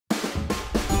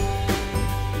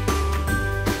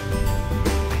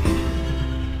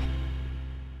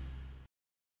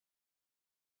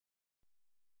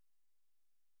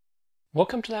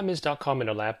Welcome to LabMinutes.com and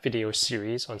a lab video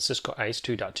series on Cisco ISE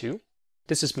 2.2.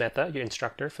 This is Meta, your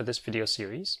instructor for this video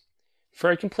series.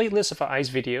 For a complete list of our ISE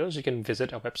videos, you can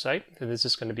visit our website. This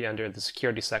is going to be under the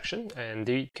security section, and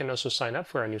you can also sign up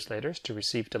for our newsletters to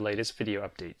receive the latest video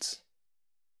updates.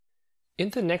 In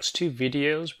the next two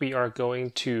videos, we are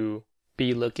going to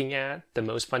be looking at the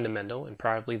most fundamental and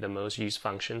probably the most used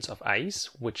functions of ISE,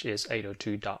 which is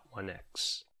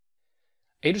 802.1x.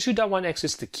 802.1x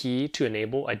is the key to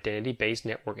enable identity-based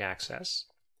network access.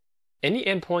 Any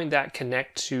endpoint that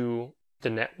connects to the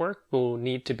network will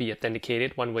need to be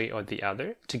authenticated one way or the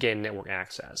other to gain network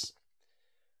access.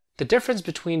 The difference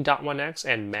between .1x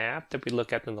and MAP that we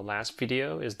looked at in the last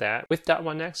video is that with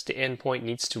 .1x, the endpoint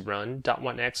needs to run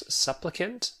 .1x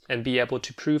supplicant and be able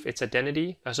to prove its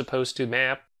identity, as opposed to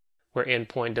MAP, where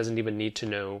endpoint doesn't even need to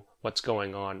know what's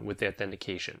going on with the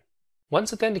authentication.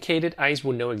 Once authenticated, ISE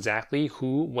will know exactly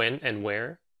who, when, and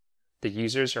where the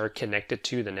users are connected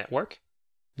to the network.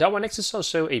 .1x is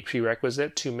also a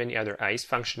prerequisite to many other ISE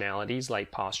functionalities like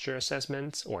posture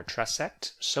assessments or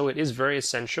TrustSect, so it is very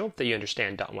essential that you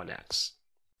understand .1x.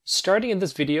 Starting in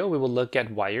this video, we will look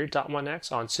at wired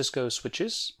 .1x on Cisco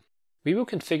switches. We will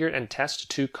configure and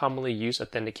test two commonly used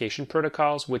authentication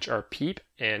protocols, which are PEAP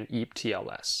and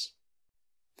EAP-TLS.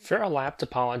 For our lab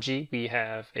topology, we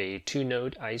have a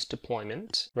two-node ISE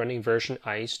deployment running version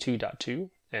ISE 2.2,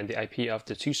 and the IP of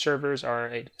the two servers are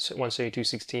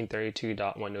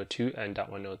 172.16.32.102 and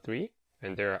 .103,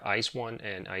 and they're ISE1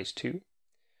 and ISE2.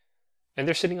 And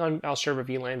they're sitting on our server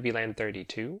VLAN, VLAN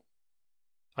 32.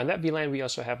 On that VLAN, we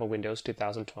also have a Windows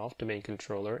 2012 domain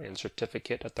controller and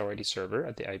certificate authority server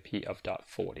at the IP of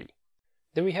 .40.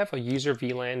 Then we have a user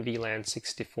VLAN, VLAN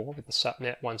 64 with the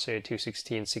subnet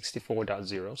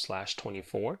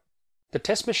 172.16.64.0/24. The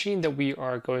test machine that we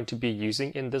are going to be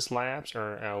using in this labs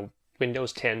are our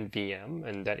Windows 10 VM,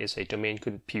 and that is a domain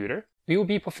computer. We will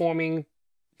be performing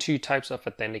two types of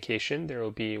authentication. There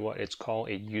will be what it's called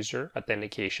a user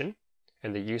authentication,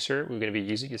 and the user we're going to be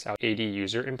using is our AD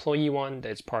user employee one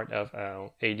that's part of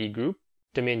our AD group,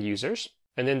 domain users.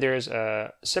 And then there's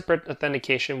a separate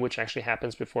authentication which actually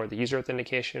happens before the user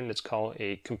authentication. It's called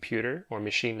a computer or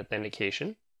machine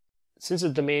authentication. Since the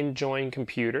domain join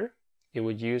computer, it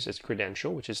would use its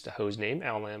credential, which is the hostname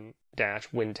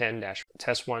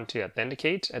lm-win10-test1 to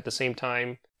authenticate. At the same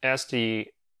time as the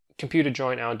computer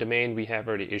join our domain, we have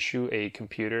already issued a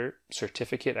computer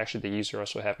certificate. Actually, the user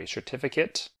also have a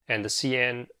certificate, and the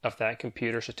CN of that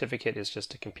computer certificate is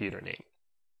just a computer name.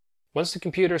 Once the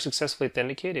computer is successfully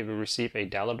authenticated, it will receive a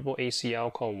downloadable ACL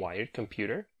called wired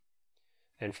computer.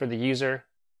 And for the user,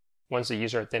 once the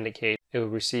user authenticates, it will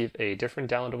receive a different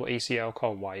downloadable ACL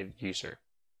called wired user.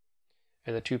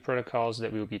 And the two protocols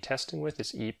that we will be testing with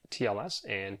is EAP-TLS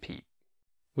and PEAP.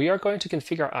 We are going to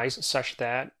configure ISE such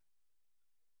that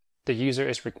the user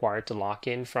is required to log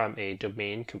in from a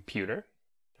domain computer,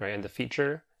 right? And the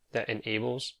feature that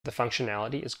enables the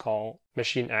functionality is called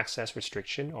machine access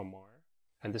restriction, or MAR.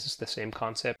 And this is the same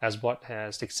concept as what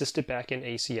has existed back in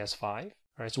ACS5.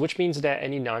 Right, so which means that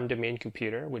any non-domain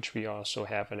computer, which we also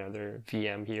have another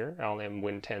VM here,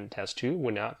 lm-win10-test2,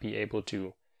 will not be able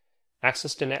to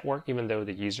access the network, even though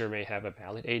the user may have a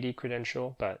valid AD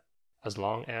credential. But as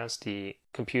long as the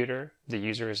computer the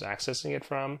user is accessing it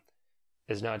from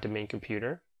is not a domain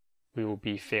computer, we will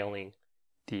be failing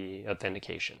the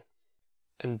authentication.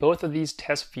 And both of these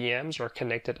test VMs are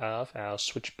connected of our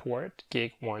switch port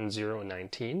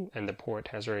gig1019, and the port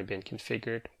has already been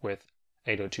configured with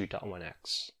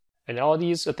 802.1x. And all of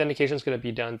these authentication is going to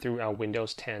be done through our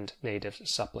Windows 10 native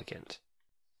supplicant.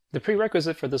 The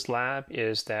prerequisite for this lab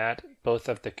is that both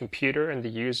of the computer and the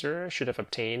user should have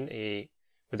obtained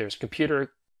whether it's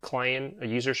computer client, a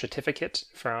user certificate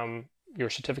from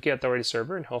your certificate authority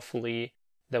server, and hopefully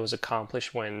that was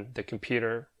accomplished when the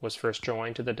computer was first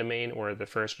joined to the domain or the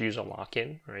first user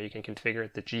login. Right? You can configure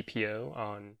the GPO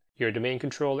on your domain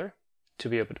controller to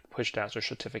be able to push that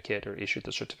certificate or issue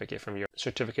the certificate from your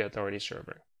certificate authority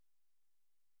server.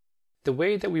 The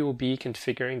way that we will be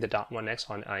configuring the .1x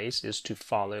on ISE is to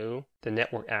follow the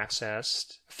network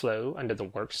access flow under the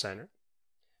work center.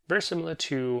 Very similar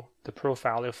to the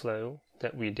profiler flow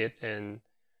that we did in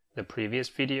the previous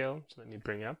video. So let me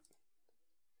bring up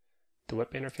the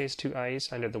web interface to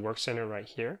ISE under the work center right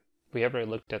here. We have already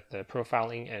looked at the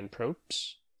profiling and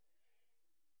probes.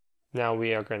 Now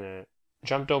we are going to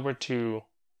jump over to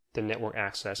the network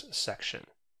access section.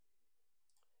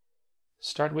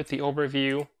 Start with the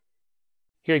overview.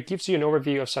 Here it gives you an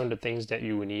overview of some of the things that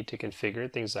you would need to configure,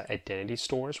 things like identity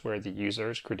stores where the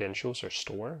user's credentials are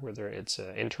stored, whether it's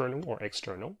internal or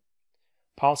external.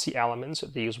 Policy elements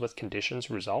that deals with conditions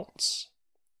results,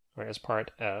 or as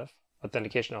part of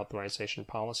authentication authorization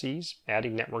policies,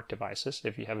 adding network devices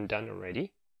if you haven't done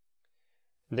already.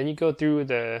 And then you go through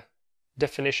the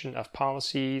definition of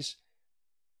policies,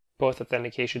 both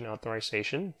authentication and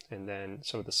authorization, and then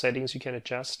some of the settings you can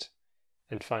adjust.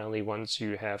 And finally, once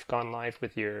you have gone live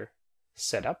with your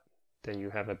setup, then you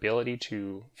have ability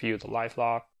to view the live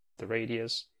log, the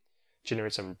radius,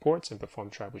 generate some reports, and perform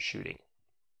troubleshooting.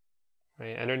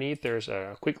 Right? Underneath, there's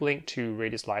a quick link to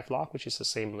Radius Live Log, which is the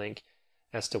same link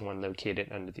as the one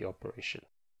located under the operation.